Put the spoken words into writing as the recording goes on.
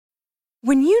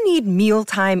When you need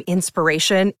mealtime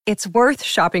inspiration, it's worth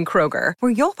shopping Kroger,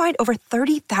 where you'll find over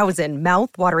 30,000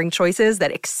 mouth-watering choices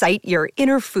that excite your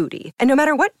inner foodie. And no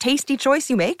matter what tasty choice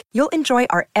you make, you'll enjoy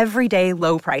our everyday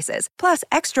low prices, plus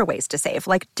extra ways to save,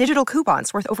 like digital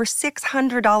coupons worth over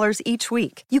 $600 each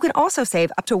week. You can also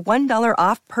save up to $1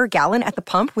 off per gallon at the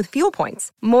pump with fuel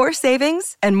points. More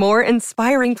savings and more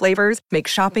inspiring flavors make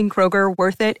shopping Kroger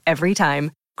worth it every time.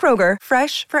 Kroger,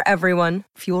 fresh for everyone.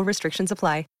 Fuel restrictions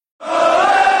apply.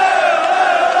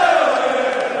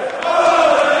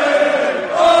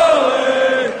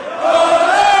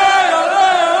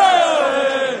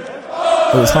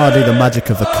 It was hardly the magic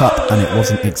of the cup, and it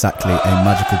wasn't exactly a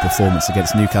magical performance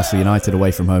against Newcastle United away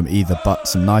from home either, but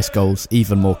some nice goals,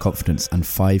 even more confidence, and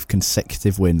 5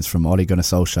 consecutive wins from Ole Gunnar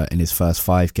Solskjaer in his first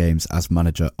 5 games as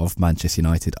manager of Manchester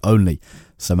United. Only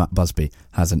Sir Matt Busby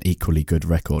has an equally good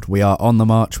record. We are on the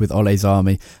march with Ole's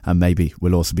army, and maybe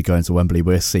we'll also be going to Wembley.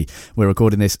 We'll see. We're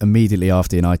recording this immediately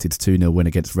after United's 2-0 win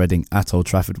against Reading at Old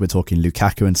Trafford. We're talking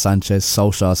Lukaku and Sanchez,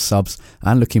 Solskjaer's subs,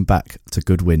 and looking back to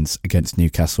good wins against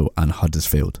Newcastle and Huddersfield.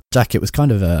 Jack, it was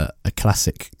kind of a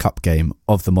classic cup game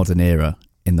of the modern era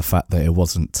in the fact that it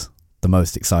wasn't the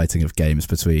most exciting of games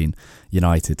between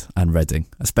United and Reading,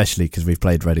 especially because we've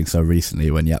played Reading so recently.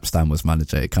 When Jaap Stam was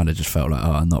manager, it kind of just felt like,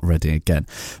 oh, not Reading again.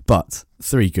 But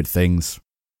 3 good things: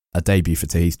 a debut for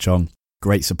Tahith Chong,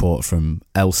 great support from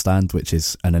El Stand, which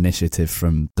is an initiative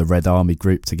from the Red Army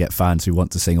group to get fans who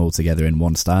want to sing all together in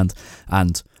one stand,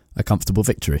 and a comfortable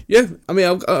victory. Yeah, I mean,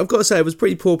 I've got to say, it was a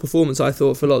pretty poor performance, I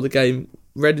thought, for a lot of the game.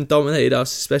 Reading dominated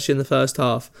us, especially in the first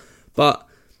half, but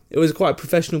it was quite a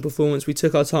professional performance. We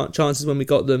took our chances when we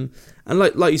got them. And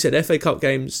like you said, FA Cup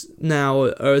games now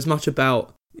are as much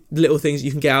about little things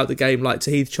you can get out of the game, like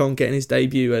Tahith Chong getting his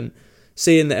debut and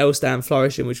seeing the El Stand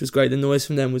flourishing, which was great. The noise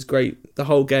from them was great the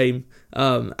whole game.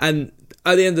 And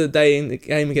at the end of the day, in the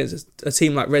game against a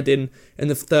team like Reading in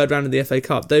the 3rd round of the FA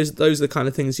Cup, those are the kind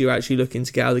of things you're actually looking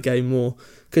to get out of the game more,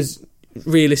 because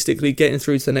realistically, getting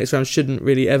through to the next round shouldn't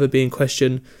really ever be in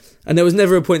question. And there was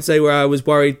never a point today where I was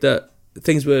worried that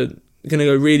things were going to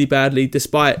go really badly,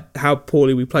 despite how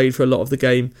poorly we played for a lot of the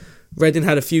game. Reading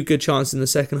had a few good chances in the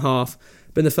second half,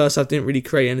 but in the first half didn't really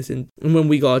create anything. And when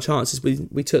we got our chances,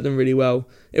 we took them really well.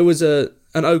 It was an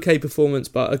okay performance,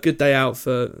 but a good day out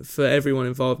for everyone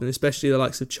involved, and especially the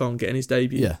likes of Chong getting his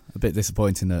debut. Yeah, a bit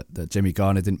disappointing that Jimmy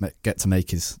Garner didn't get to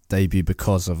make his debut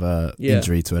because of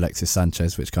injury to Alexis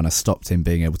Sanchez, which kind of stopped him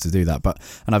being able to do that.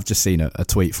 And I've just seen a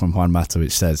tweet from Juan Mata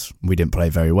which says we didn't play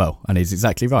very well, and he's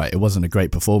exactly right. It wasn't a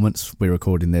great performance. We're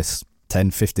recording this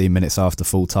 10-15 minutes after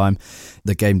full time.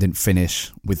 The game didn't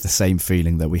finish with the same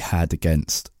feeling that we had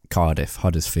against Cardiff,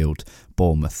 Huddersfield,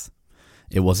 Bournemouth.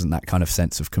 It wasn't that kind of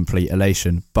sense of complete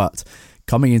elation, but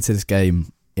coming into this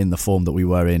game in the form that we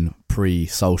were in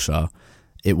pre-Solskjaer,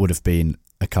 it would have been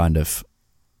a kind of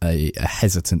a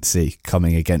hesitancy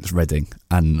coming against Reading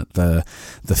and the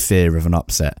fear of an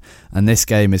upset. And this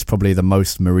game is probably the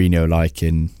most Mourinho-like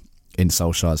in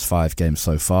Solskjaer's 5 games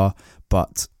so far,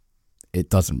 but it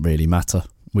doesn't really matter.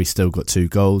 We still got 2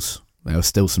 goals. There was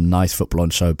still some nice football on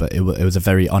show, but it was a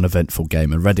very uneventful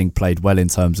game, and Reading played well in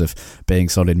terms of being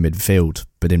solid midfield,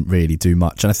 but didn't really do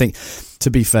much. And I think,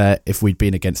 to be fair, if we'd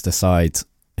been against a side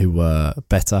who were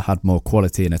better, had more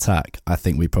quality in attack, I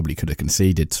think we probably could have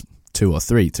conceded 2 or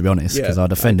 3, to be honest, because our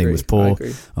defending was poor,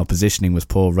 our positioning was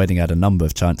poor. Reading had a number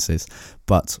of chances,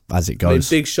 but as it goes...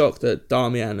 Big shock that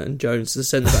Darmian and Jones, the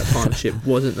centre-back partnership,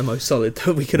 wasn't the most solid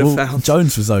that we could have found.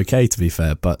 Jones was okay, to be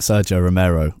fair, but Sergio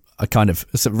Romero...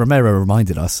 Romero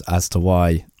reminded us as to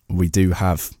why we do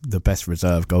have the best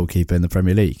reserve goalkeeper in the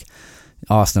Premier League.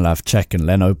 Arsenal have Cech and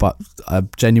Leno, but I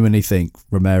genuinely think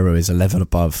Romero is a level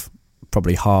above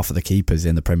probably half of the keepers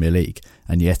in the Premier League,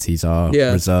 and yet he's our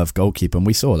reserve goalkeeper, and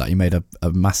we saw that. He made a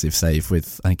massive save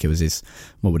with, I think it was his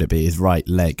right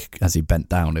leg as he bent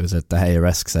down. It was a De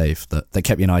Gea-esque save that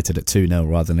kept United at 2-0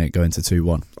 rather than it going to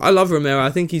 2-1. I love Romero.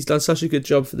 I think he's done such a good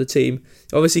job for the team.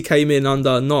 Obviously came in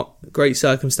under not great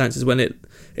circumstances when it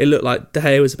looked like De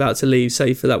Gea was about to leave,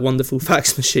 save for that wonderful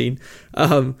fax machine.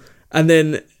 And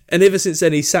ever since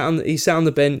then he sat on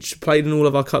the bench, played in all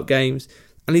of our cup games.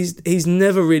 And he's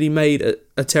never really made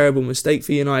a terrible mistake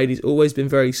for United. He's always been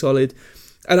very solid.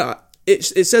 And it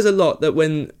says a lot that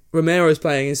when Romero's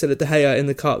playing instead of De Gea in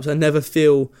the Cups, I never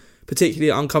feel particularly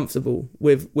uncomfortable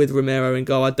with Romero in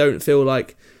goal. I don't feel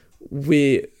like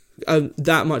we're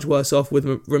that much worse off with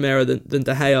Romero than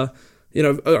De Gea. You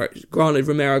know, granted,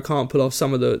 Romero can't pull off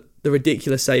some of the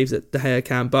ridiculous saves that De Gea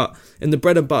can, but in the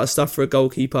bread and butter stuff for a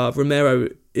goalkeeper, Romero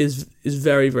is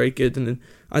very, very good, and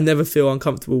I never feel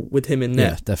uncomfortable with him in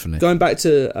net. Yeah, definitely. Going back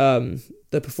to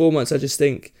the performance, I just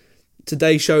think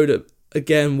today showed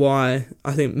again why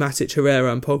I think Matic,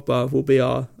 Herrera and Pogba will be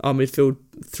our midfield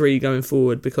three going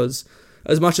forward, because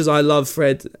as much as I love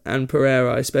Fred and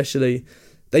Pereira especially,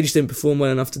 they just didn't perform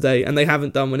well enough today, and they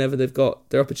haven't done whenever they've got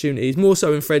their opportunities. More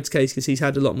so in Fred's case because he's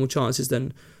had a lot more chances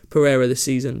than Pereira this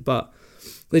season, but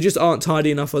they just aren't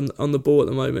tidy enough on the ball at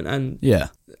the moment. And yeah,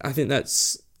 I think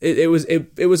that's it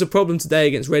was a problem today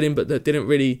against Reading, but that didn't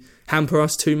really hamper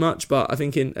us too much. But I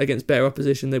think against better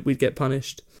opposition that we'd get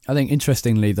punished. I think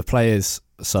interestingly the players,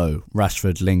 so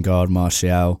Rashford, Lingard,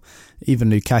 Martial, even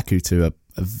Lukaku to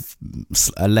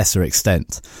a lesser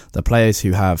extent, the players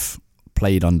who have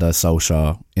played under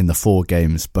Solskjaer in the 4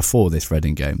 games before this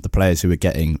Reading game, the players who were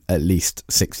getting at least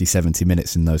 60-70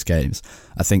 minutes in those games,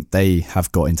 I think they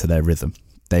have got into their rhythm.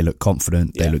 They look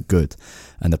confident, they look good.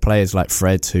 And the players like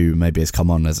Fred, who maybe has come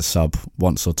on as a sub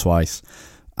once or twice,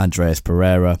 Andreas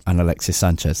Pereira and Alexis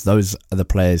Sanchez, those are the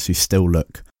players who still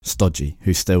look stodgy,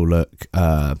 who still look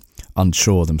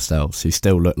unsure themselves, who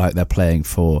still look like they're playing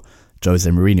for Jose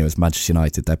Mourinho's Manchester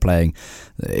United. They're playing,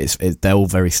 they're all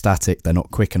very static, they're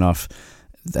not quick enough,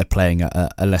 they're playing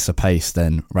at a lesser pace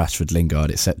than Rashford,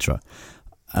 Lingard, etc.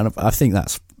 And I think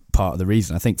that's part of the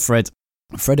reason. I think Fred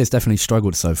has definitely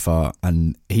struggled so far,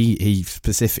 and he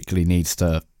specifically needs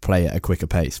to play at a quicker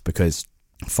pace, because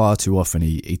far too often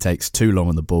he takes too long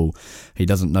on the ball. He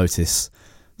doesn't notice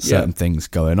certain things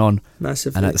going on.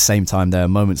 Massively. And at the same time, there are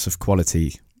moments of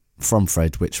quality from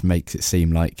Fred which makes it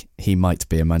seem like he might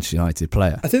be a Manchester United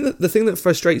player. I think that the thing that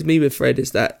frustrates me with Fred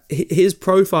is that his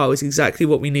profile is exactly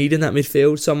what we need in that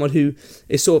midfield. Someone who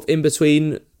is sort of in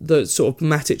between the sort of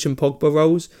Matic and Pogba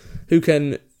roles, who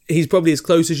can... He's probably as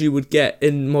close as you would get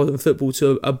in modern football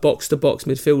to a box-to-box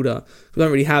midfielder. We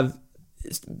don't really have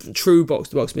true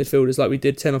box-to-box midfielders like we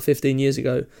did 10 or 15 years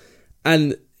ago.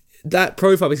 And that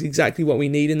profile is exactly what we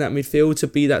need in that midfield to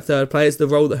be that third player. It's the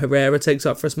role that Herrera takes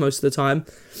up for us most of the time.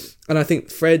 And I think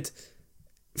Fred's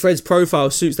profile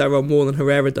suits that role more than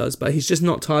Herrera does, but he's just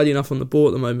not tidy enough on the ball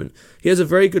at the moment. He has a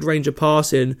very good range of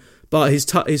passing, but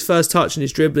his first touch and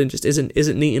his dribbling just isn't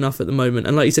neat enough at the moment.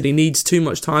 And like you said, he needs too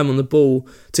much time on the ball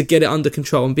to get it under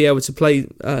control and be able to play,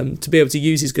 to be able to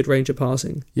use his good range of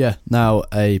passing. Yeah, now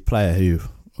a player who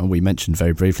we mentioned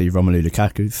very briefly, Romelu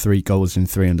Lukaku, 3 goals in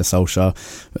 3 under Solskjaer.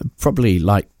 Probably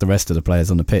like the rest of the players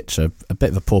on the pitch, a bit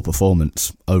of a poor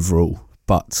performance overall,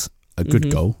 but a good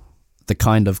goal. The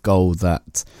kind of goal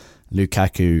that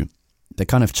Lukaku, the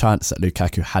kind of chance that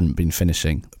Lukaku hadn't been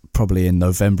finishing. Probably in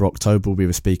November, October, we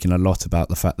were speaking a lot about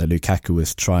the fact that Lukaku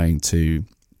was trying to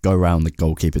go around the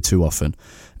goalkeeper too often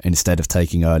instead of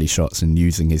taking early shots and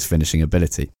using his finishing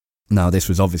ability. Now, this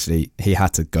was obviously, he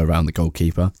had to go around the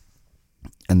goalkeeper,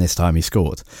 and this time he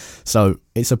scored. So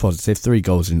it's a positive, 3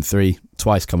 goals in 3,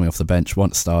 twice coming off the bench,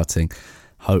 once starting.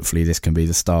 Hopefully this can be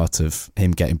the start of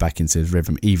him getting back into his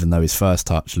rhythm, even though his first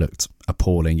touch looked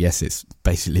appalling. Yes, it's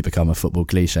basically become a football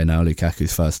cliche now,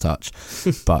 Lukaku's first touch,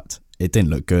 but it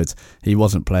didn't look good. He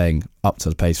wasn't playing up to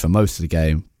the pace for most of the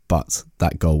game, but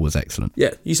that goal was excellent.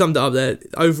 Yeah, you summed it up there.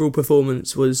 Overall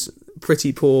performance was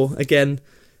pretty poor. Again,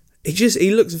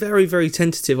 he looks very, very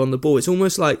tentative on the ball. It's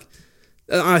almost like,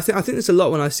 I think there's a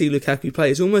lot when I see Lukaku play.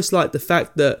 It's almost like the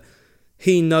fact that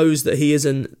he knows that he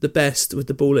isn't the best with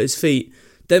the ball at his feet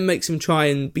then makes him try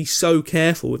and be so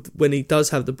careful when he does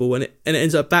have the ball, and it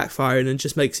ends up backfiring and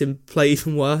just makes him play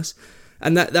even worse.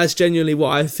 And that's genuinely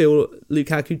what I feel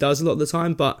Lukaku does a lot of the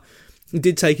time. But he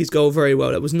did take his goal very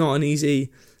well. It was not an easy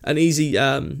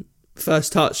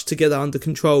first touch to get that under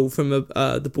control from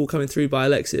the ball coming through by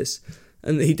Alexis.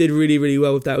 And he did really, really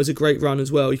well with that. It was a great run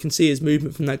as well. You can see his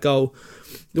movement from that goal,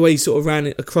 the way he sort of ran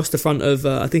it across the front of,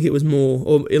 I think it was Moore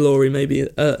or Ilori maybe,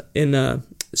 in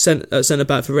centre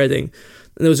back for Reading.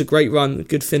 And there was a great run,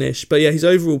 good finish. But yeah, his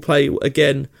overall play,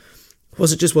 again,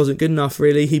 wasn't good enough,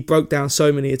 really. He broke down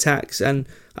so many attacks, and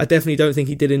I definitely don't think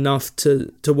he did enough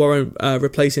to warrant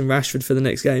replacing Rashford for the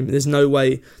next game. There's no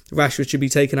way Rashford should be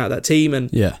taken out of that team,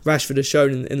 and Rashford has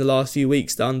shown in the last few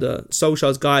weeks that under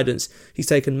Solskjaer's guidance, he's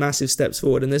taken massive steps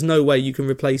forward, and there's no way you can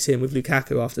replace him with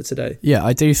Lukaku after today. Yeah,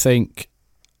 I do think...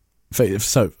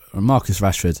 So, Marcus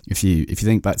Rashford, if you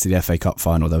think back to the FA Cup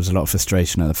final, there was a lot of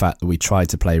frustration at the fact that we tried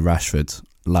to play Rashford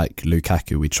like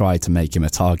Lukaku. We tried to make him a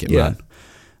target man.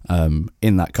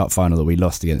 In that cup final that we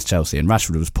lost against Chelsea, and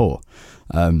Rashford was poor,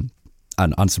 and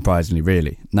unsurprisingly,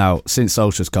 really. Now, since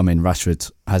Solskjaer's come in, Rashford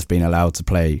has been allowed to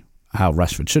play how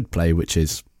Rashford should play, which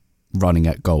is running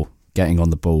at goal, getting on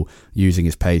the ball, using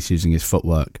his pace, using his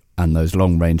footwork, and those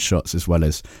long-range shots, as well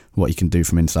as what he can do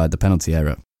from inside the penalty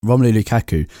area. Romelu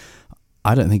Lukaku,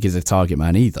 I don't think he's a target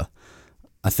man either.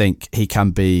 I think he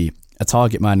can be a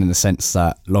target man in the sense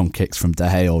that long kicks from De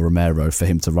Gea or Romero for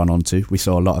him to run onto. We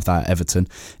saw a lot of that at Everton.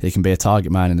 He can be a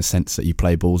target man in the sense that you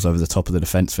play balls over the top of the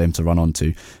defence for him to run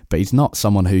onto, but he's not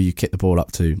someone who you kick the ball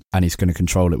up to and he's going to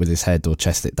control it with his head or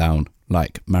chest it down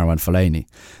like Marouane Fellaini.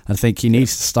 I think he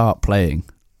needs to start playing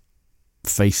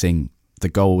facing the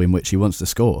goal in which he wants to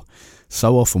score.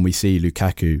 So often we see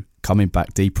Lukaku coming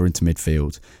back deeper into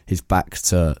midfield, his back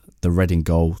to the Reading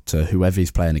goal, to whoever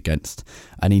he's playing against,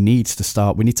 and he needs to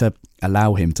start. We need to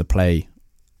allow him to play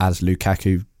as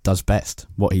Lukaku does best,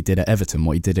 what he did at Everton,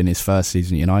 what he did in his first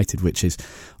season at United, which is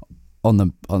on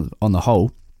the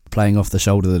whole playing off the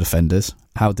shoulder of the defenders.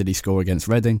 How did he score against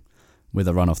Reading? With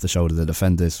a run off the shoulder of the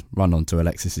defenders, run onto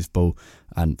Alexis's ball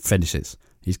and finishes.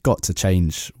 He's got to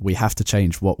change. We have to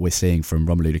change what we're seeing from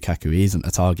Romelu Lukaku. He isn't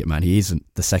a target man. He isn't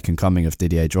the second coming of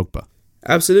Didier Drogba.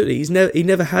 Absolutely. He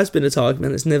never has been a target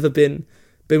man. It's never been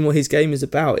what his game is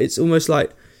about. It's almost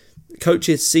like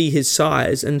coaches see his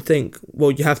size and think,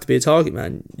 well, you have to be a target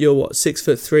man. You're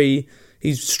 6'3",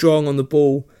 he's strong on the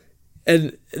ball,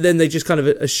 and then they just kind of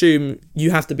assume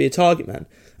you have to be a target man.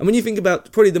 And when you think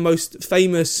about probably the most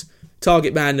famous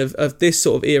target man of this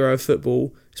sort of era of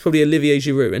football, it's probably Olivier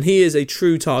Giroud, and he is a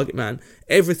true target man.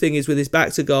 Everything is with his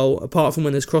back to goal, apart from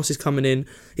when there's crosses coming in.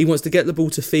 He wants to get the ball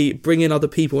to feet, bring in other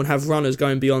people and have runners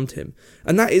going beyond him.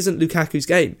 And that isn't Lukaku's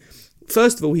game.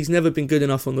 First of all, he's never been good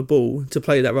enough on the ball to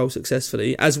play that role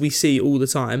successfully, as we see all the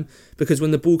time, because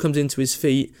when the ball comes into his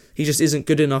feet, he just isn't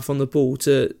good enough on the ball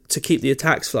to keep the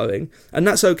attacks flowing. And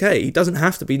that's okay. He doesn't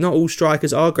have to be. Not all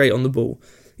strikers are great on the ball.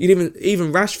 Even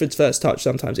Rashford's first touch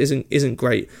sometimes isn't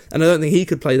great, and I don't think he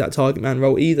could play that target man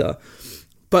role either.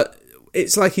 But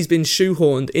it's like he's been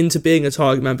shoehorned into being a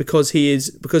target man because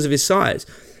of his size.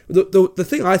 The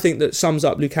thing I think that sums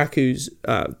up Lukaku's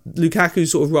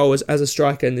sort of role as a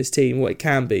striker in this team, what it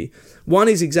can be, one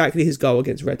is exactly his goal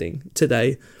against Reading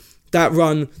today. That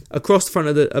run across the front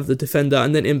of the defender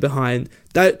and then in behind.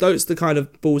 Those are the kind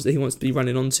of balls that he wants to be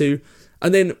running onto.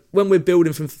 And then when we're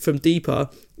building from deeper,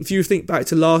 if you think back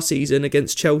to last season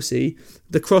against Chelsea,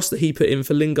 the cross that he put in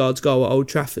for Lingard's goal at Old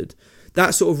Trafford,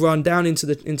 that sort of run down into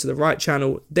the right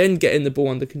channel, then getting the ball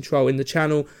under control in the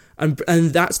channel, and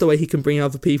that's the way he can bring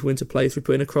other people into play through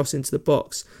putting a cross into the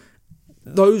box.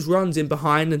 Those runs in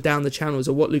behind and down the channels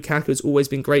are what Lukaku has always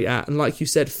been great at, and like you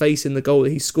said, facing the goal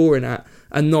that he's scoring at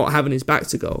and not having his back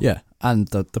to goal. Yeah, and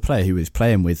the player he was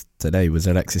playing with today was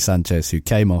Alexis Sanchez, who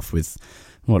came off with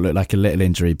what looked like a little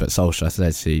injury, but Solskjaer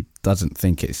says he doesn't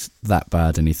think it's that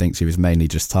bad and he thinks he was mainly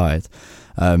just tired.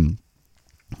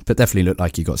 But definitely looked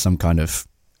like he got some kind of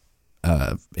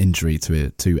injury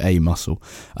to a muscle,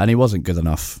 and he wasn't good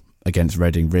enough against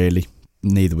Reading, really.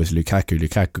 Neither was Lukaku.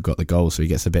 Lukaku got the goal, so he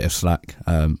gets a bit of slack.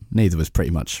 Neither was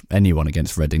pretty much anyone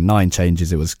against Reading. 9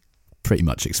 changes, it was pretty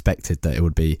much expected that it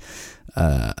would be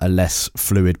a less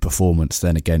fluid performance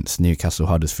than against Newcastle,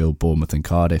 Huddersfield, Bournemouth and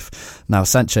Cardiff. Now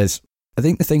Sanchez, I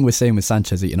think the thing we're seeing with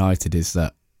Sanchez at United is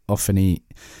that often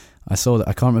I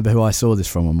can't remember who I saw this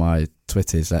from on my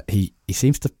Twitter, is that he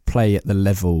seems to play at the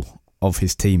level of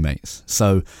his teammates.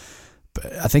 So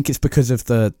I think it's because of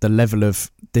the level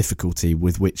of difficulty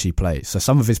with which he plays. So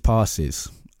some of his passes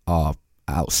are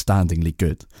outstandingly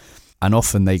good, and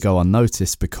often they go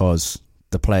unnoticed because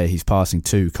the player he's passing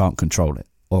to can't control it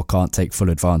or can't take full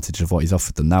advantage of what he's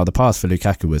offered them. Now the pass for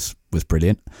Lukaku was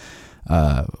brilliant.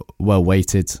 Well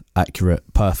weighted,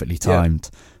 accurate, perfectly timed,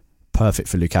 perfect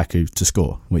for Lukaku to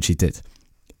score, which he did.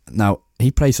 Now, he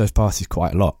plays those passes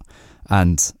quite a lot,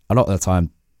 and a lot of the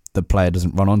time the player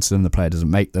doesn't run onto them, the player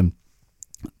doesn't make them.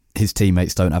 His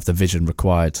teammates don't have the vision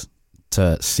required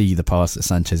to see the pass that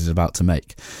Sanchez is about to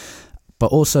make. But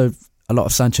also, a lot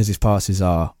of Sanchez's passes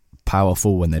are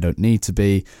powerful when they don't need to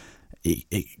be.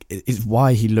 It's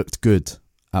why he looked good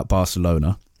at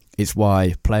Barcelona. It's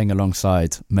why playing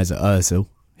alongside Mesut Ozil,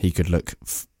 he could look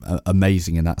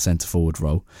amazing in that centre-forward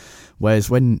role. Whereas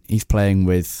when he's playing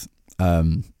with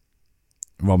Romelu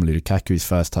Lukaku, his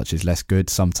first touch is less good.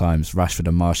 Sometimes Rashford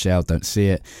and Martial don't see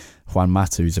it. Juan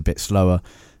Mata, who's a bit slower.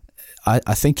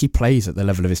 I think he plays at the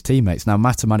level of his teammates. Now,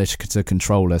 Mata managed to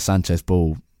control a Sanchez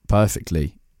ball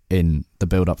perfectly in the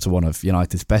build-up to one of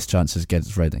United's best chances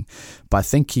against Reading. But I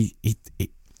think it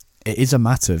is a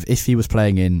matter of, if he was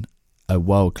playing in a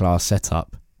world-class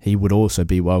setup, he would also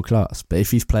be world-class. But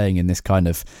if he's playing in this kind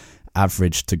of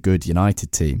average to good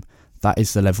United team, that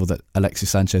is the level that Alexis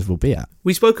Sanchez will be at.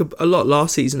 We spoke a lot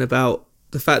last season about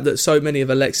the fact that so many of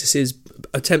Alexis's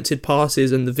attempted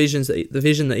passes and the vision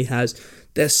that he has,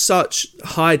 there's such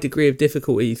high degree of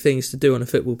difficulty things to do on a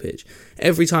football pitch.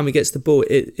 Every time he gets the ball,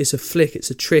 it's a flick, it's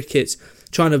a trick, it's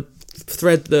trying to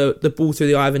thread the ball through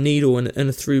the eye of a needle and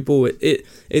a through ball.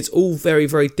 It's all very,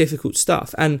 very difficult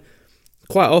stuff. And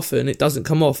quite often it doesn't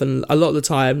come off, and a lot of the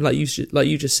time, like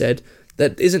you just said,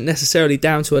 that isn't necessarily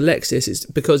down to Alexis. It's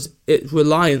because it's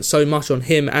reliant so much on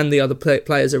him and the other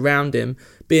players around him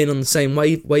being on the same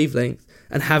wavelength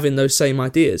and having those same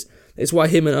ideas. It's why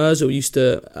him and Ozil used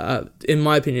to, in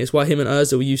my opinion, it's why him and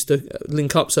Ozil used to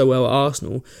link up so well at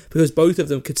Arsenal, because both of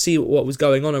them could see what was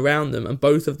going on around them and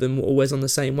both of them were always on the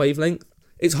same wavelength.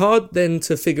 It's hard then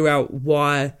to figure out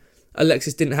why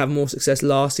Alexis didn't have more success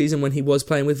last season when he was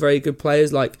playing with very good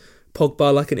players like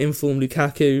Pogba, like an informed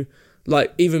Lukaku,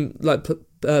 like even like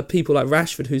people like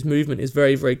Rashford, whose movement is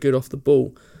very, very good off the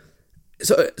ball.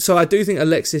 So I do think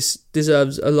Alexis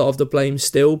deserves a lot of the blame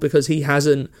still, because he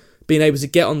hasn't been able to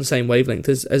get on the same wavelength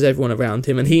as everyone around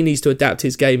him, and he needs to adapt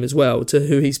his game as well to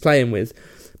who he's playing with.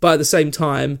 But at the same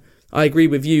time, I agree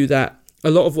with you that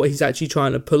a lot of what he's actually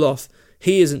trying to pull off,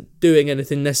 he isn't doing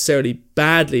anything necessarily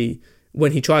badly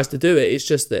when he tries to do it. It's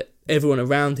just that everyone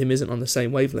around him isn't on the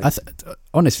same wavelength.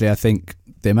 Honestly, I think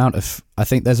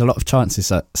there's a lot of chances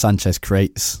that Sanchez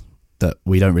creates that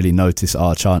we don't really notice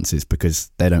are chances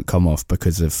because they don't come off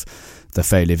because of the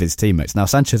failure of his teammates. Now,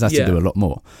 Sanchez has to do a lot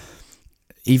more.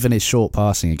 Even his short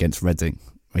passing against Reading,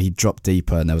 where he dropped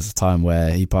deeper, and there was a time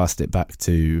where he passed it back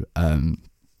to,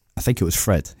 I think it was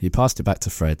Fred. He passed it back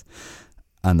to Fred,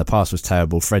 and the pass was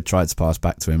terrible. Fred tried to pass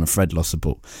back to him, and Fred lost the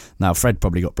ball. Now, Fred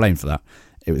probably got blamed for that.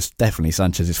 It was definitely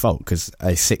Sanchez's fault, because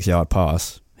a 6-yard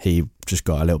pass, he just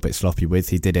got a little bit sloppy with.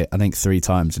 He did it, I think, 3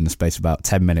 times in the space of about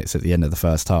 10 minutes at the end of the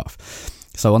first half.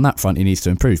 So on that front, he needs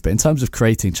to improve. But in terms of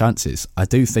creating chances, I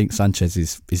do think Sanchez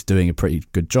is doing a pretty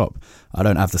good job. I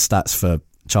don't have the stats for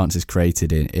chances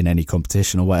created in any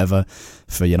competition or whatever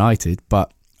for United,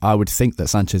 but I would think that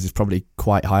Sanchez is probably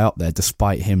quite high up there,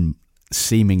 despite him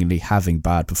seemingly having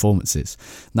bad performances.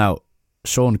 Now,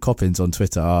 Sean Coppins on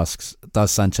Twitter asks,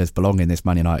 does Sanchez belong in this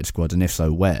Man United squad, and if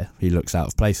so, where? He looks out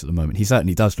of place at the moment. He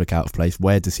certainly does look out of place.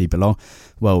 Where does he belong?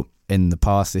 Well, in the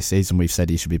past this season, we've said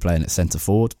he should be playing at centre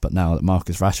forward, but now that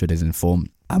Marcus Rashford is in form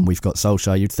and we've got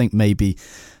Solskjaer, you'd think maybe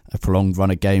a prolonged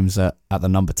run of games at the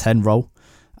number 10 role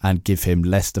and give him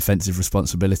less defensive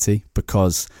responsibility,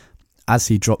 because as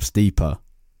he drops deeper,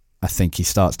 I think he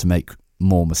starts to make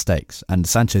more mistakes. And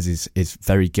Sanchez is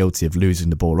very guilty of losing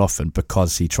the ball often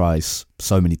because he tries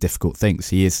so many difficult things.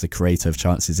 He is the creator of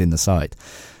chances in the side.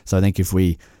 So I think if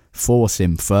we force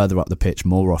him further up the pitch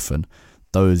more often,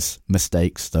 those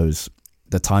mistakes,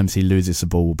 the times he loses the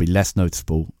ball will be less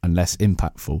noticeable and less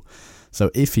impactful.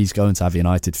 So if he's going to have a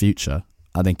United future,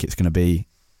 I think it's going to be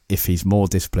if he's more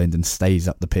disciplined and stays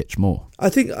up the pitch more. I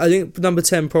think number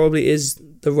 10 probably is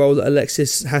the role that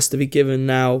Alexis has to be given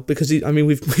now, because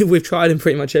we've tried him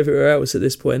pretty much everywhere else at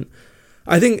this point.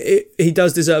 I think he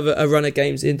does deserve a run of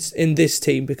games in this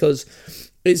team, because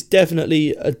it's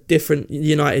definitely a different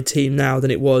United team now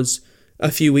than it was a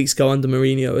few weeks ago under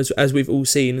Mourinho, as we've all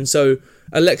seen. And so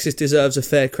Alexis deserves a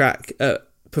fair crack at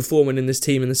performing in this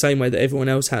team in the same way that everyone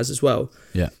else has as well.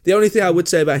 Yeah. The only thing I would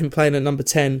say about him playing at number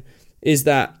 10 is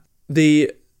that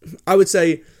the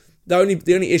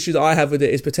only issue that I have with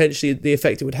it is potentially the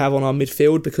effect it would have on our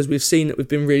midfield, because we've seen that we've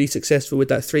been really successful with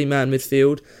that 3-man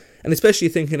midfield, and especially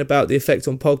thinking about the effect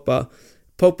on Pogba.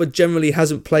 Pogba generally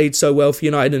hasn't played so well for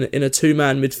United in a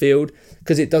 2-man midfield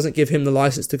because it doesn't give him the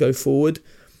licence to go forward.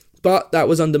 But that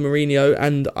was under Mourinho,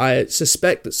 and I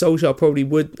suspect that Solskjaer probably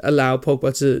would allow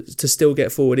Pogba to still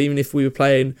get forward, even if we were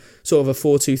playing sort of a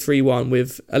 4-2-3-1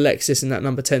 with Alexis in that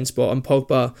number 10 spot and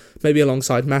Pogba maybe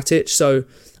alongside Matic. So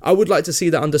I would like to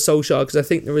see that under Solskjaer, because I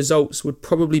think the results would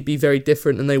probably be very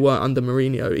different than they were under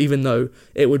Mourinho, even though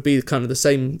it would be kind of the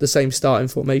same starting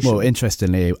formation. Well,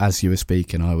 interestingly, as you were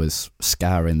speaking, I was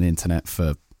scouring the internet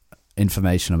for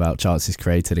information about chances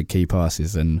created and key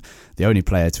passes, and the only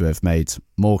player to have made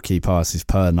more key passes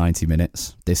per 90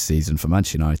 minutes this season for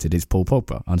Manchester United is Paul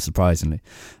Pogba, unsurprisingly.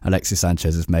 Alexis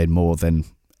Sanchez has made more than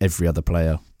every other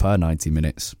player per 90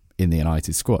 minutes in the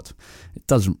United squad. It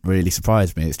doesn't really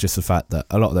surprise me. It's just the fact that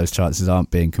a lot of those chances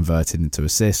aren't being converted into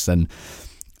assists, and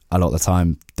a lot of the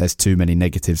time there's too many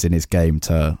negatives in his game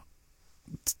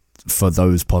for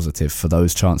those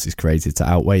chances created to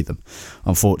outweigh them,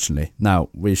 unfortunately. Now,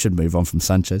 we should move on from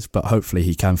Sanchez, but hopefully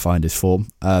he can find his form.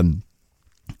 A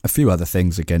few other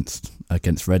things against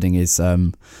Reading is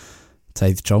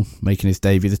Tahith Chong making his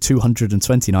debut, the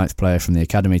 229th player from the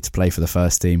academy to play for the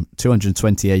first team,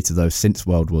 228 of those since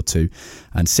World War II.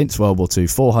 And since World War II,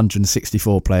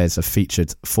 464 players have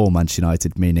featured for Manchester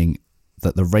United, meaning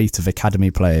that the rate of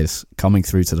academy players coming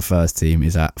through to the first team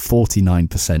is at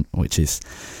 49%, which is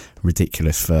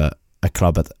ridiculous for a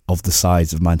club of the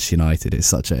size of Manchester United. It's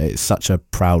such a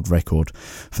proud record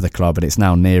for the club, and it's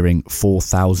now nearing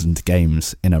 4,000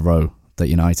 games in a row that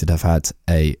United have had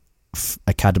a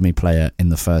academy player in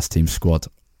the first team squad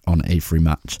on every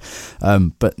match.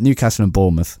 But Newcastle and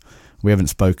Bournemouth, we haven't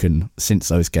spoken since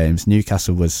those games.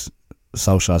 Newcastle was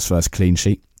Solskjaer's first clean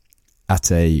sheet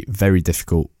at a very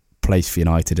difficult place for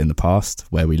United in the past,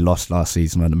 where we lost last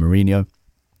season under Mourinho.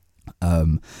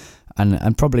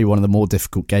 And probably one of the more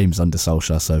difficult games under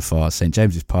Solskjaer so far. St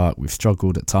James's Park, we've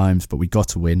struggled at times, but we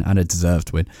got a win, and a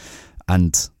deserved win,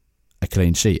 and a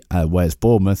clean sheet. Whereas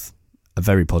Bournemouth, a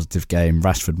very positive game.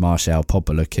 Rashford, Martial,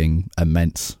 Pogba looking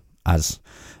immense, as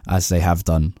they have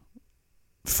done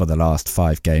for the last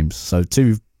 5 games. So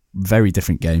 2 very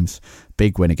different games.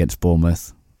 Big win against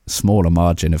Bournemouth, smaller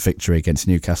margin of victory against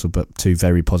Newcastle, but 2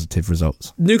 very positive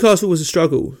results. Newcastle was a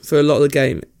struggle for a lot of the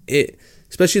game.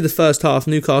 Especially the first half,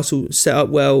 Newcastle set up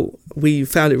well. We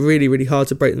found it really, really hard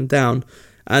to break them down.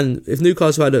 And if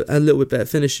Newcastle had a little bit better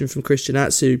finishing from Christian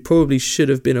Atsu, probably should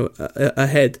have been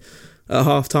ahead at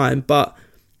half-time. But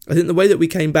I think the way that we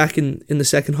came back in the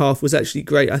second half was actually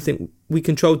great. I think we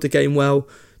controlled the game well.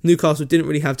 Newcastle didn't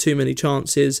really have too many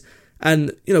chances.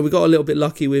 And, we got a little bit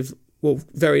lucky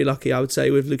very lucky, I would say,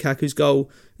 with Lukaku's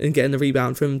goal and getting the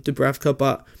rebound from Dubravka.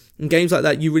 But in games like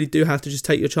that, you really do have to just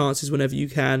take your chances whenever you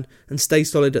can and stay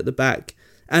solid at the back.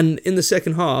 And in the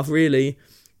second half, really,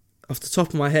 off the top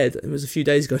of my head, it was a few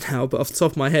days ago now, but off the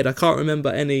top of my head, I can't remember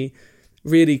any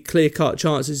really clear-cut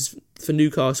chances for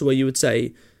Newcastle where you would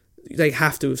say they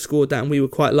have to have scored that, and we were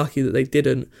quite lucky that they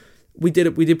didn't. We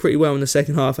did pretty well in the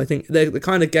second half. I think they're the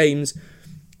kind of games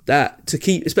that to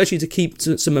keep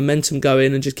some momentum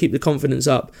going and just keep the confidence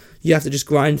up, you have to just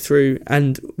grind through,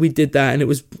 and we did that, and it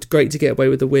was great to get away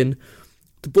with the win.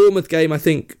 The Bournemouth game, I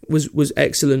think, was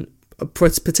excellent.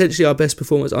 Potentially our best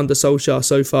performance under Solskjaer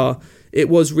so far. It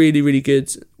was really, really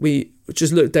good. We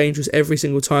just looked dangerous every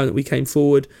single time that we came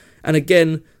forward. And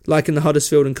again, like in the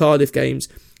Huddersfield and Cardiff games,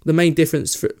 the main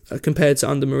difference compared to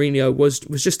under Mourinho was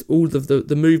just all of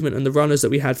the movement and the runners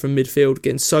that we had from midfield,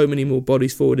 getting so many more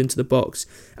bodies forward into the box.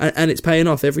 And it's paying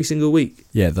off every single week.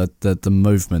 Yeah, the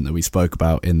movement that we spoke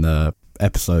about in the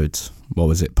episodes,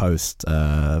 post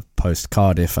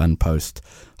Cardiff and post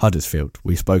Huddersfield.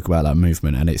 We spoke about that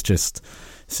movement, and it's just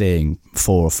seeing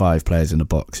 4 or 5 players in the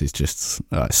box is just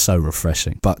so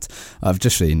refreshing. But I've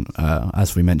just seen,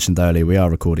 as we mentioned earlier, we are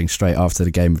recording straight after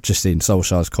the game. I've just seen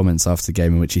Solskjaer's comments after the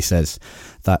game in which he says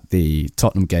that the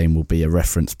Tottenham game will be a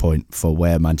reference point for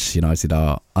where Manchester United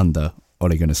are under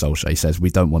Ole Gunnar Solskjaer. He says, we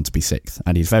don't want to be 6th,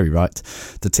 and he's very right.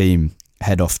 The team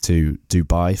head off to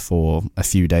Dubai for a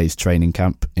few days training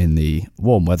camp in the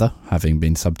warm weather, having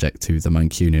been subject to the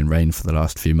Mancunian rain for the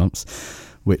last few months,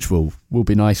 which will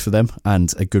be nice for them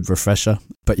and a good refresher.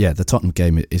 But yeah, the Tottenham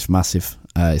game is massive.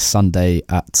 It's Sunday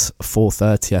at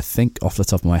 4:30, I think, off the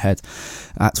top of my head,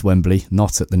 at Wembley,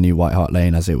 not at the new White Hart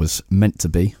Lane as it was meant to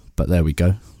be, but there we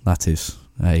go. That is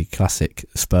a classic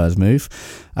Spurs move.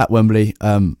 At Wembley,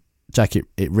 Jack,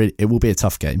 it will be a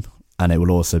tough game, and it will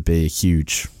also be a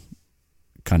huge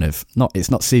kind of, it's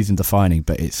not season defining,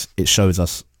 but it shows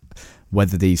us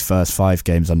whether these first 5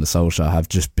 games under Solskjaer have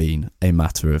just been a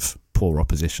matter of poor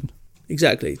opposition.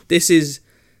 Exactly. This is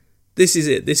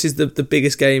it. This is the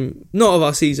biggest game, not of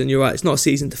our season, you're right, it's not a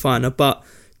season definer, but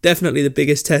definitely the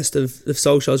biggest test of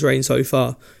Solskjaer's reign so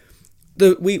far.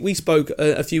 We spoke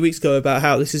a few weeks ago about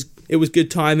how it was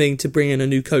good timing to bring in a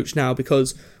new coach now,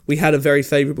 because we had a very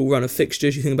favourable run of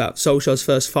fixtures. You think about Solskjaer's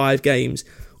first 5 games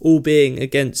all being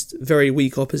against very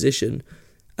weak opposition,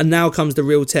 and now comes the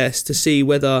real test to see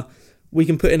whether we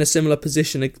can put in a similar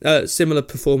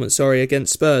performance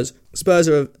against Spurs. Spurs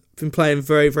have been playing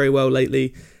very, very well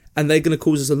lately, and they're going to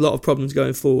cause us a lot of problems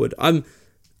going forward. I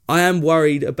am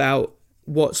worried about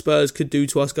what Spurs could do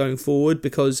to us going forward,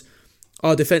 because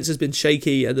our defence has been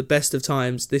shaky at the best of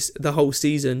times the whole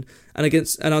season, and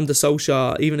under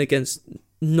Solskjaer, even against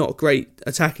not great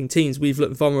attacking teams, we've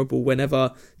looked vulnerable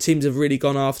whenever teams have really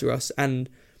gone after us. And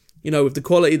with the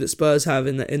quality that Spurs have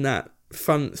in that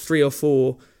front 3 or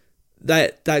 4,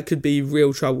 that could be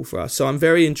real trouble for us. So I'm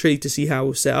very intrigued to see how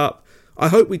we'll set up. I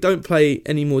hope we don't play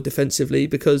any more defensively,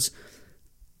 because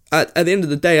at the end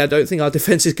of the day, I don't think our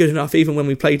defence is good enough even when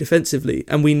we play defensively,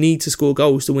 and we need to score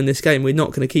goals to win this game. We're not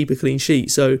going to keep a clean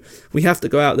sheet, so we have to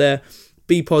go out there,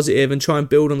 be positive, and try and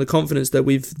build on the confidence that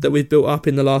we've built up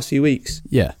in the last few weeks.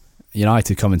 Yeah,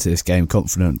 United come into this game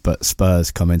confident, but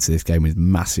Spurs come into this game with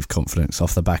massive confidence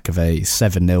off the back of a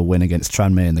 7-0 win against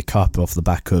Tranmere in the Cup, off the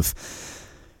back of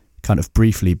kind of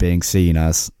briefly being seen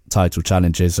as title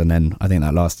challengers, and then I think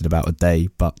that lasted about a day,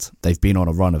 but they've been on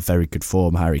a run of very good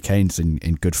form. Harry Kane's in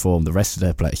good form. The rest of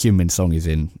their players, Heung-min Son is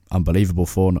in unbelievable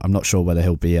form. I'm not sure whether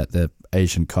he'll be at the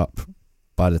Asian Cup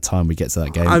by the time we get to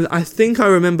that game. I think I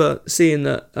remember seeing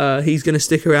that he's going to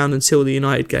stick around until the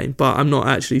United game, but I'm not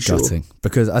actually sure. Gutting,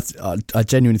 because I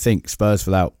genuinely think Spurs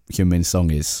without Heung-min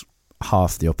Son is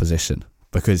half the opposition,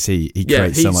 because he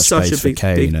creates so much space for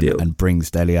Kane and brings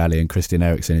Dele Alli and Christian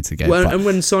Eriksen into the game. Well, and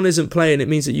when Son isn't playing, it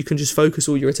means that you can just focus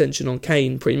all your attention on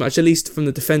Kane, pretty much, at least from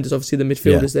the defenders. Obviously, the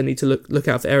midfielders, they need to look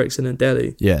out for Eriksen and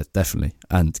Dele. Yeah, definitely.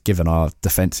 And given our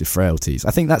defensive frailties, I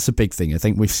think that's a big thing. I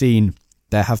think we've seen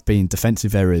there have been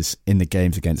defensive errors in the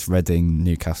games against Reading,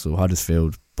 Newcastle,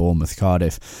 Huddersfield, Bournemouth,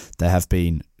 Cardiff. There have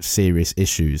been serious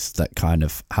issues that kind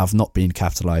of have not been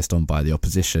capitalised on by the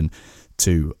opposition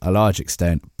to a large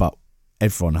extent, but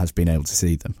everyone has been able to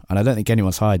see them. And I don't think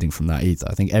anyone's hiding from that either.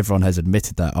 I think everyone has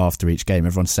admitted that after each game.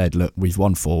 Everyone said, look, we've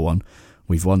won 4-1,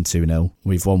 we've won 2-0,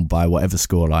 we've won by whatever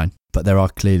scoreline, but there are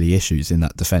clearly issues in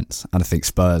that defence. And I think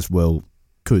Spurs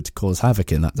could cause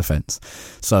havoc in that defence.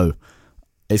 So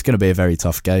it's going to be a very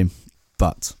tough game,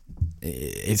 but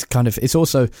it's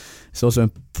also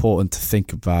important to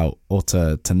think about, or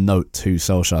to note who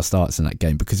Solskjaer starts in that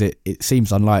game, because it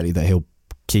seems unlikely that he'll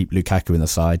keep Lukaku in the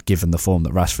side given the form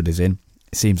that Rashford is in.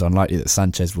 It seems unlikely that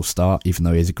Sanchez will start, even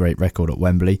though he has a great record at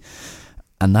Wembley.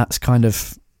 And that's kind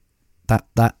of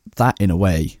that in a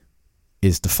way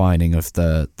is defining of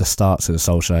the starts of the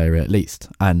Solskjaer era, at least.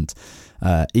 And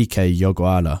Ike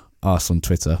Yogoala asks on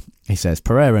Twitter, he says,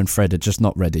 Pereira and Fred are just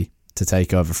not ready to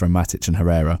take over from Matic and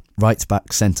Herrera. Right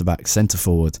back, centre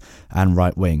forward and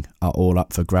right wing are all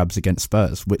up for grabs against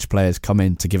Spurs. Which players come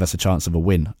in to give us a chance of a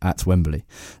win at Wembley?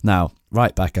 Now,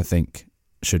 right back I think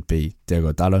should be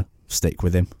Diogo Dalot. Stick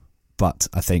with him. But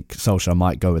I think Solskjaer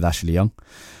might go with Ashley Young.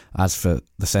 As for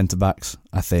the centre backs,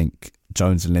 I think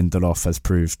Jones and Lindelof has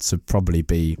proved to probably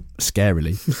be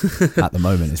scarily at the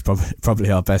moment. It's probably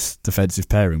our best defensive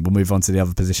pairing. We'll move on to the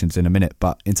other positions in a minute,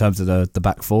 but in terms of the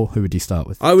back four, who would you start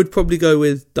with? I would probably go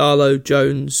with Darlow,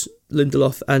 Jones,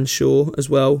 Lindelof and Shaw as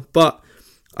well, but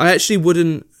I actually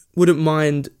wouldn't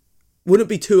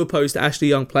be too opposed to Ashley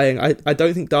Young playing. I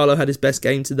don't think Darlow had his best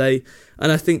game today,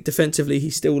 and I think defensively he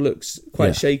still looks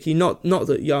quite shaky. Not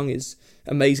that Young is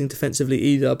amazing defensively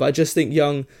either, but I just think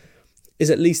Young is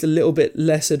at least a little bit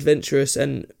less adventurous,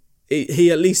 and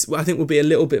he at least, I think, will be a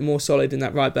little bit more solid in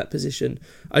that right back position.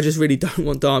 I just really don't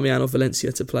want Darmian or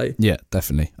Valencia to play. Yeah,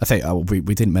 definitely. I think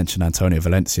we didn't mention Antonio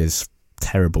Valencia's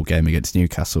terrible game against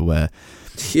Newcastle, where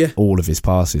all of his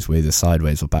passes were either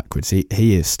sideways or backwards.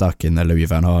 He is stuck in the Louis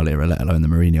van Gaal era, let alone the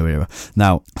Mourinho era.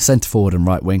 Now, centre forward and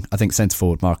right wing, I think centre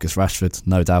forward Marcus Rashford,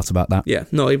 no doubt about that. Yeah,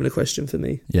 not even a question for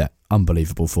me. Yeah,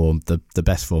 unbelievable form, the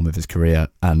best form of his career,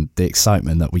 and the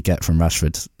excitement that we get from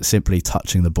Rashford simply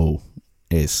touching the ball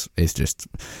is just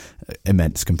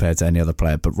immense compared to any other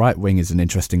player. But right wing is an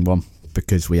interesting one,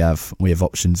 because we have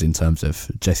options in terms of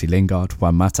Jesse Lingard,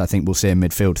 Juan Mata. I think we'll see a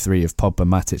midfield three of Pogba,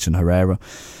 Matic and Herrera,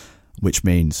 which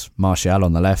means Martial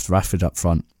on the left, Rashford up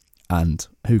front, and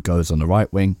who goes on the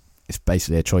right wing? It's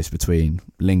basically a choice between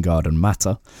Lingard and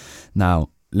Mata. Now,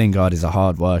 Lingard is a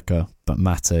hard worker, but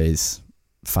Mata is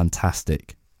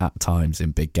fantastic at times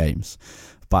in big games.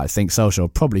 But I think Solskjaer will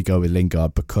probably go with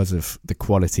Lingard because of the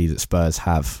quality that Spurs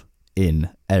have in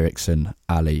Eriksen,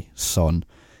 Ali, Son,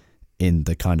 in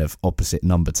the kind of opposite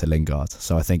number to Lingard.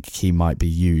 So I think he might be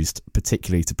used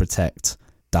particularly to protect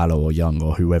Dalot or Young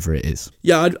or whoever it is.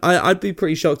 Yeah, I'd be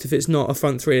pretty shocked if it's not a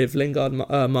front three of Lingard,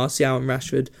 Martial and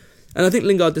Rashford. And I think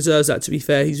Lingard deserves that, to be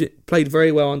fair. He's played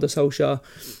very well under Solskjaer.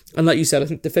 And like you said, I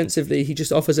think defensively he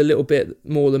just offers a little bit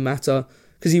more than Mata,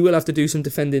 because he will have to do some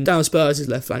defending down Spurs'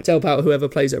 left flank to help out whoever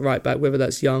plays at right back, whether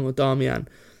that's Young or Darmian.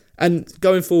 And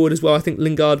going forward as well, I think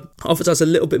Lingard offers us a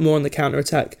little bit more on the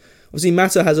counter-attack. Obviously,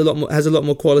 Mata has a lot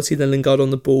more quality than Lingard on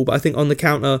the ball, but I think on the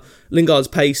counter, Lingard's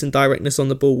pace and directness on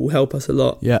the ball will help us a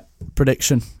lot. Yeah,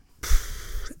 prediction?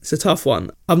 It's a tough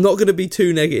one. I'm not going to be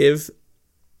too negative.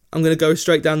 I'm going to go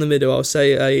straight down the middle. I'll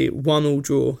say a 1-1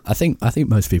 draw. I think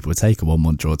most people would take a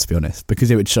 1-1 draw, to be honest, because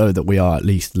it would show that we are at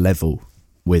least level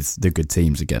with the good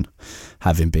teams again,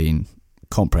 having been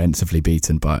comprehensively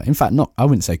beaten by, in fact, I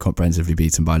wouldn't say comprehensively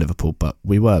beaten by Liverpool, but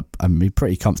we were,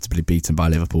 pretty comfortably beaten by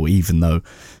Liverpool, even though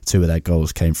 2 of their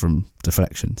goals came from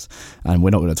deflections. And we're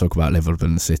not going to talk about Liverpool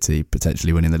and City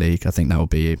potentially winning the league. I think that will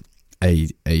be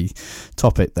a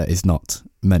topic that is not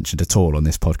mentioned at all on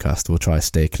this podcast. We'll try to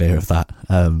steer clear of that.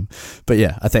 But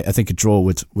yeah, I think a draw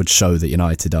would show that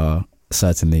United are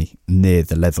certainly near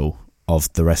the level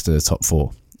of the rest of the top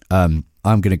 4. I'm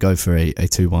going to go for a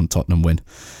 2-1 Tottenham win.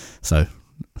 So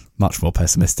much more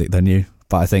pessimistic than you,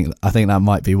 but I think that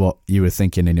might be what you were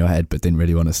thinking in your head, but didn't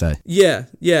really want to say. Yeah.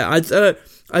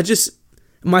 I just,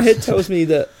 my head tells me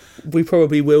that we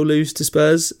probably will lose to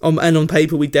Spurs, and on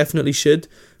paper we definitely should.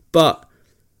 But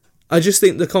I just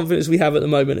think the confidence we have at the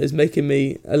moment is making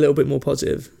me a little bit more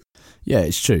positive. Yeah,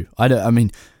 it's true. I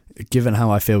mean, given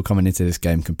how I feel coming into this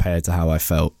game compared to how I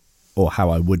felt or how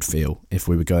I would feel if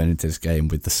we were going into this game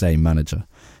with the same manager,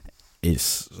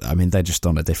 they're just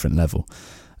on a different level.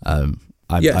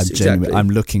 Exactly. I'm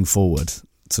looking forward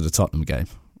to the Tottenham game.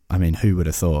 I mean, who would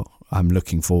have thought? I'm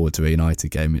looking forward to a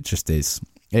United game. It just is.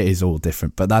 It is all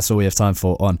different. But that's all we have time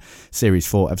for on Series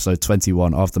 4, Episode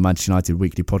 21 of the Manchester United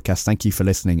Weekly Podcast. Thank you for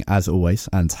listening, as always,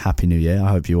 and Happy New Year.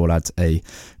 I hope you all had a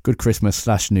good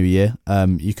Christmas/New Year.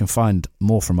 You can find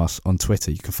more from us on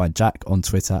Twitter. You can find Jack on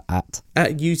Twitter at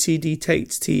UTD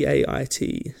Tait,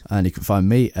 Tait. And you can find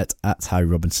me at Harry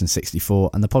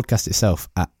Robinson64, and the podcast itself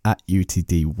at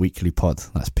UTD Weekly Pod.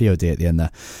 That's POD at the end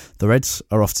there. The Reds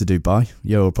are off to Dubai.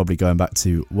 You're probably going back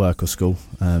to work or school.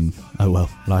 Oh well,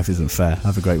 life isn't fair.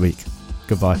 Have a great week.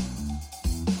 Goodbye.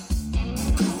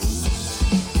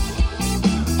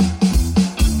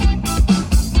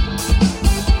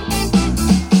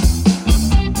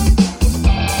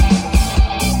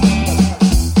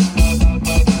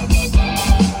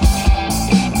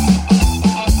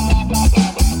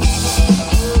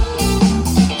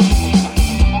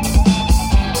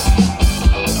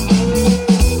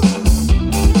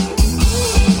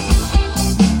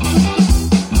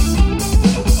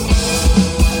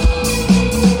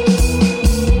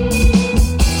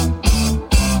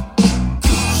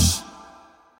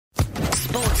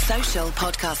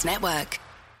 Podcast Network.